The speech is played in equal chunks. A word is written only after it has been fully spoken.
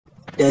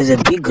There's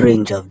a big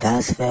range of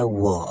diaspora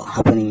war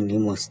happening in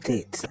Imo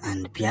State,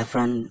 and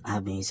Biafran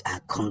armies are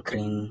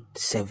conquering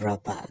several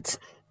parts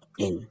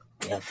in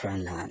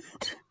Biafran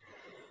land.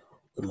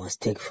 We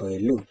must take for a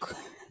look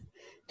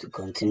to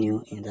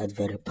continue in that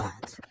very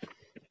path,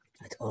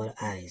 that all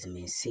eyes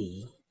may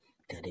see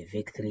that the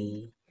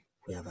victory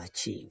we have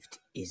achieved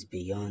is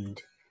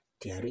beyond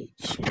their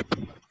reach.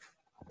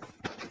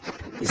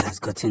 This has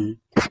gotten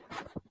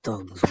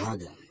tongues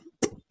wagging,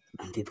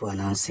 and people are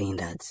now saying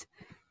that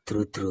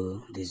through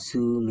the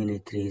Ûzød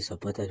military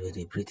supported with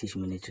the British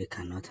military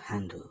cannot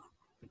handle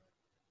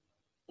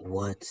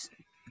what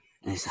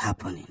is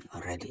happening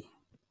already.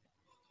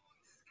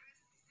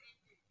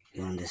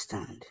 You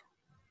understand?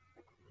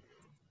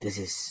 This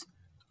is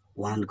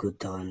one good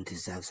turn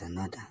deserves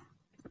another.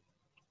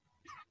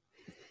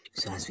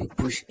 So as we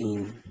push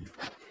in,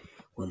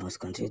 we must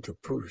continue to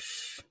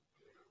push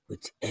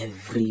with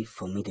every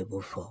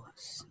formidable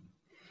force.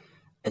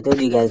 I told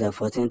you guys that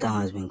 14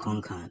 Town has been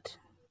conquered.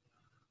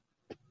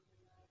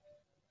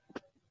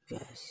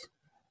 Yes.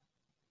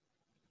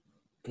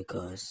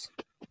 Because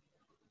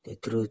the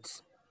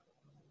truth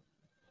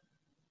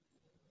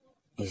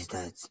is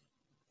that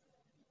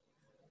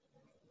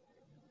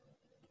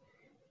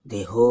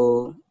the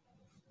whole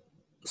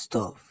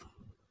stuff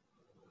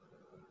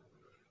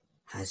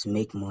has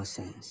made more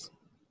sense.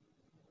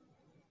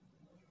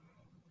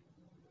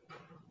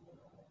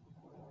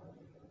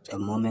 The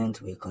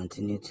moment we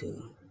continue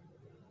to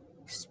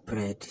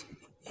spread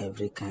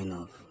every kind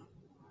of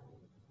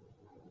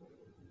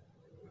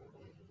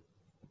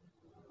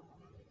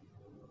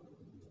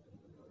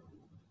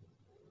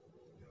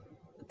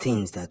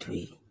things that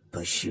we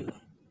pursue,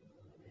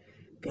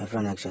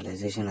 Biafran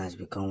actualization has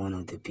become one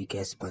of the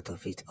biggest part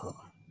of it all.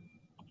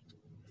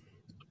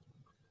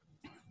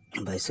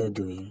 And by so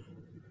doing,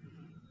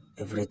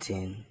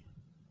 everything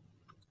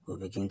will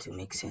begin to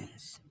make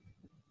sense.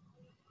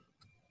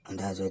 And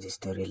that's where the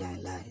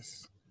storyline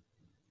lies.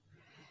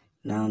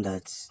 Now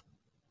that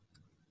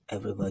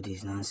everybody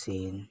is now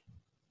seeing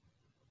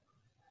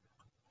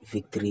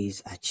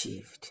victories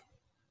achieved,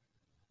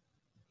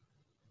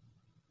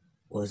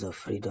 wars of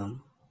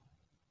freedom,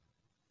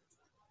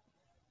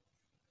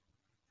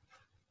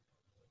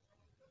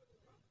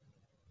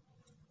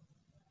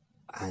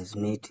 has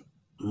made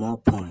more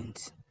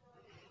points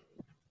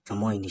and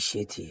more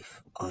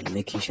initiative on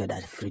making sure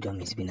that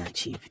freedom is being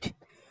achieved.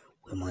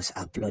 We must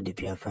applaud the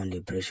Biafran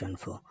liberation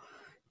for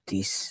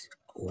this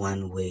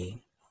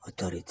one-way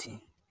authority.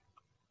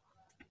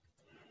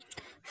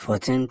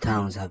 14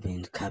 towns have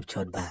been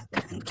captured back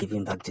and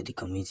given back to the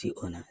community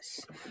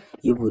owners.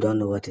 You people don't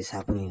know what is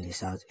happening in the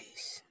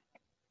southeast.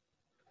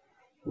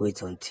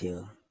 Wait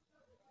until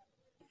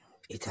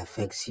it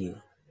affects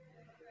you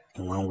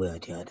in one way or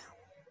the other.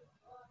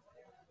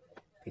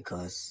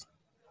 Because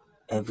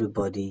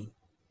everybody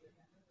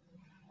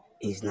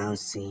is now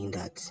seeing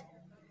that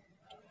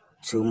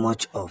too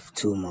much of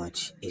too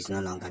much is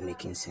no longer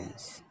making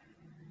sense.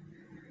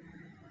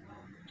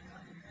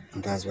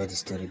 And that's where the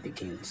story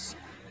begins.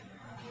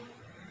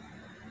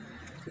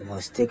 We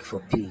must take for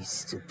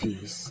peace to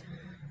peace,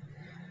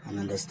 and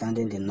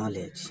understanding the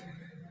knowledge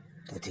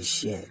that is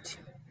shared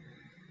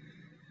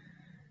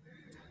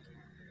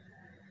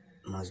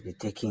must be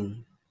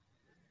taken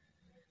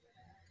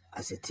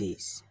as it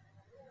is.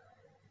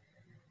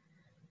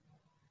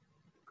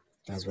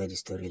 That's where the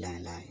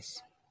storyline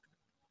lies.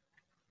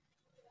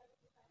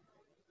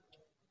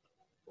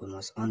 We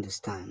must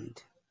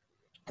understand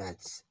that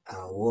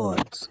our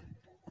words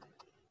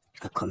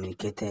are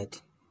communicated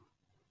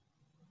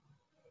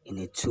in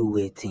a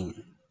two-way thing,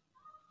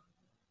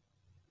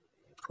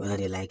 whether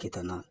they like it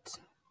or not.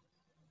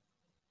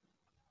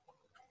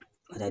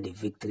 Whether the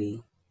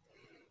victory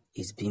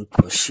is being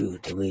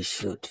pursued the way it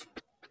should.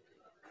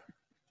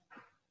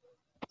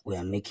 We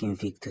are making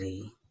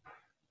victory,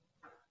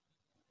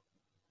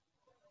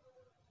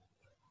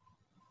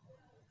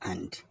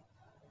 and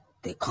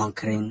the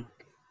conquering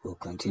will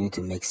continue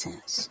to make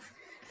sense.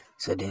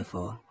 So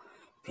therefore,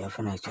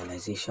 Biafran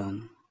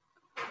actualization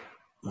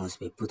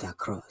must be put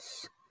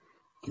across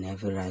in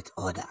every right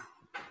order,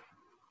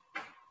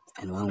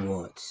 and one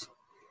word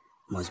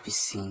must be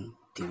seen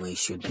the way it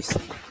should be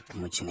seen.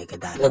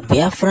 The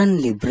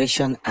Biafran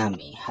Liberation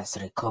Army has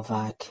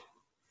recovered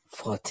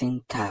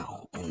 14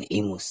 towns in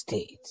Imo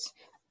State,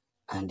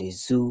 and the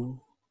Ûzød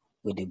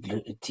with the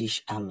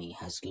British Army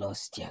has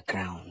lost their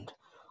ground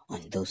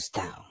on those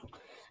towns.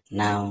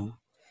 Now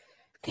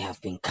they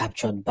have been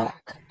captured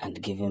back and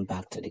given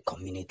back to the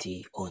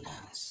community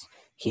owners.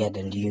 Hear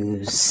the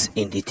news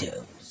in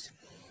details.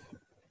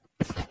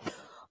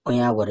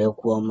 Onya wore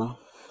kwoma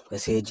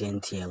kwese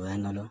agent ya we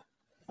nolo.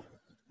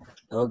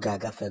 Oga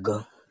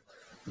gafego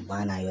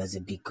bana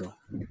yozibiko.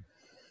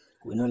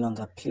 We no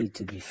longer plead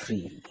to be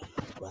free.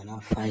 We are now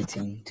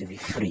fighting to be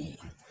free.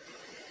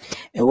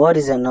 A word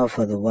is enough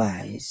for the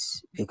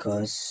wise,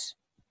 because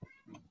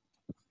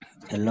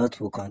a lot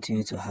will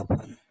continue to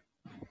happen.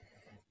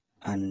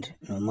 And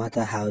no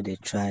matter how they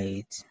try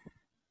it,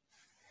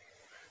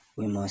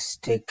 we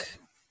must take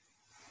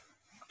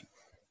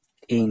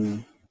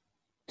in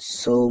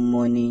so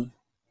many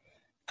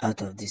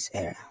out of this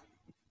era.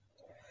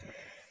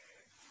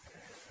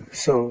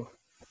 So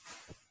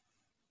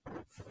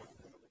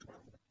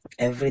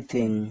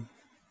everything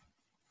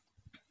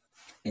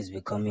is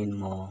becoming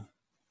more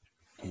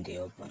in the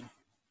open,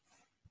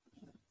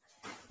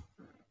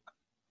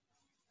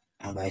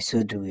 and by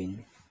so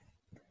doing,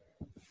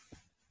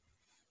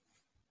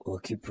 we'll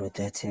keep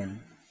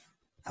protecting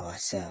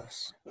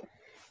ourselves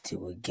till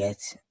we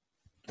get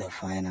the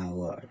final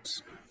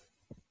words.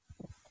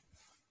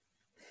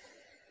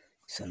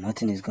 So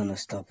nothing is going to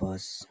stop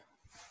us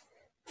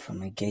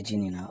from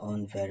engaging in our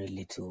own very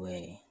little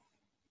way.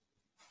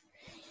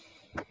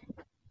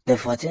 The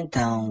 14th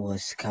town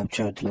was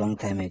captured a long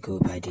time ago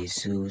by the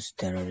Ûzød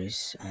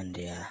terrorists and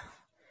their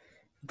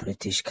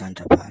British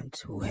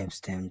counterparts, who helps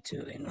them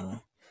to,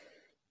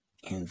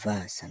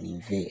 invade and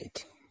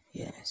invade.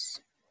 Yes.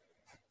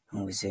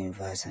 When we say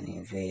invade and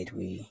invade,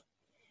 we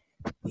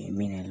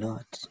mean a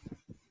lot.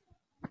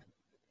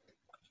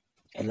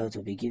 A lot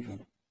will be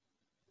given.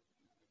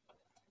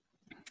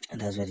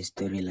 And that's where the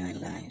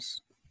storyline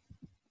lies.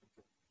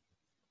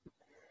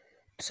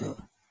 So,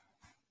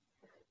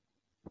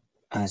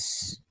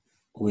 as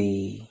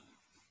we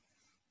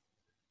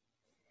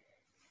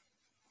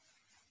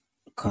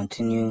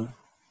continue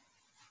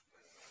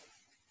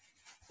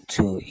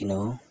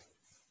to,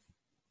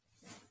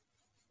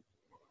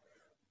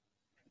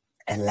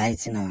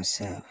 enlighten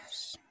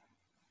ourselves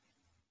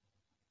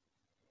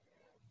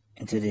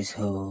into this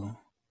whole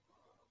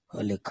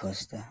roller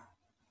coaster,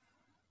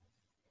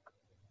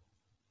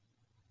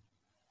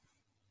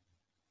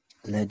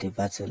 let the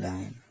battle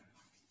line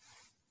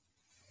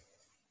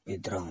be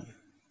drawn.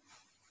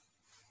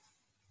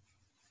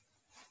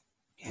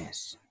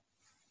 Yes.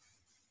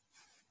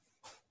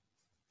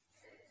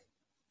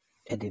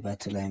 Let the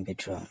battle line be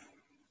drawn.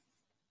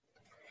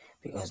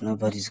 Because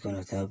nobody's going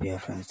to tell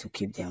Biafrans to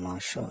keep their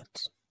mouth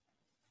shut.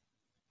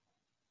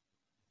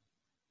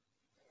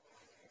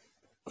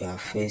 We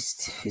have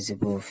faced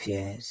visible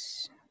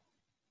fears,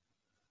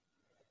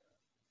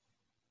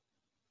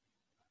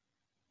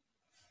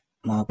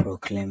 more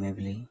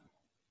proclaimably,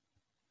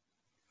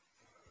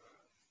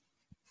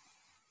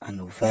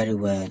 and very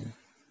well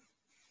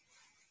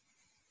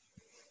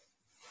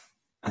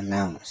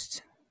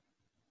announced.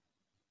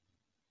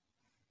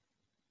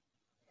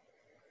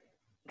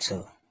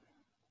 So,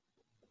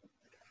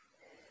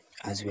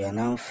 as we are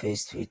now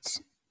faced with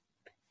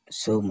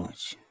so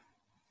much,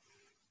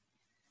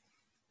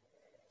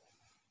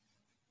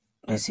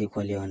 let's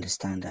equally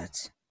understand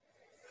that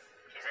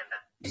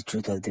the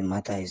truth of the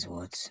matter is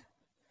what?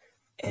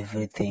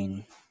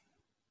 Everything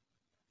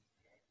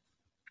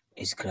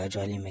is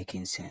gradually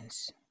making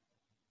sense.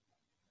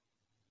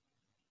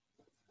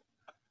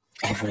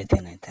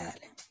 Everything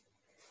entirely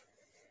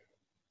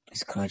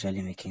is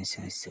gradually making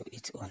sense to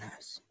its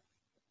owners.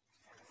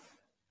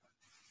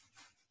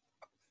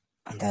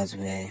 And that's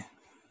where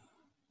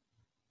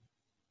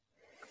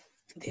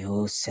the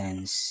whole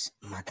sense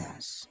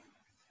matters.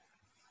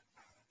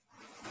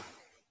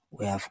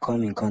 We have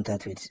come in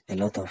contact with a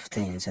lot of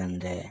things, and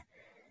they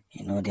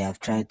have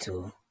tried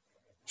to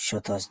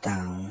shut us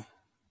down,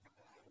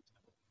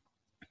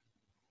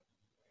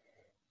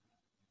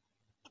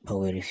 but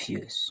we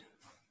refuse.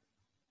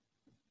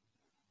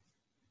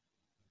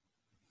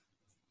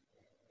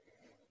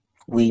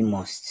 We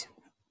must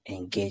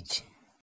engage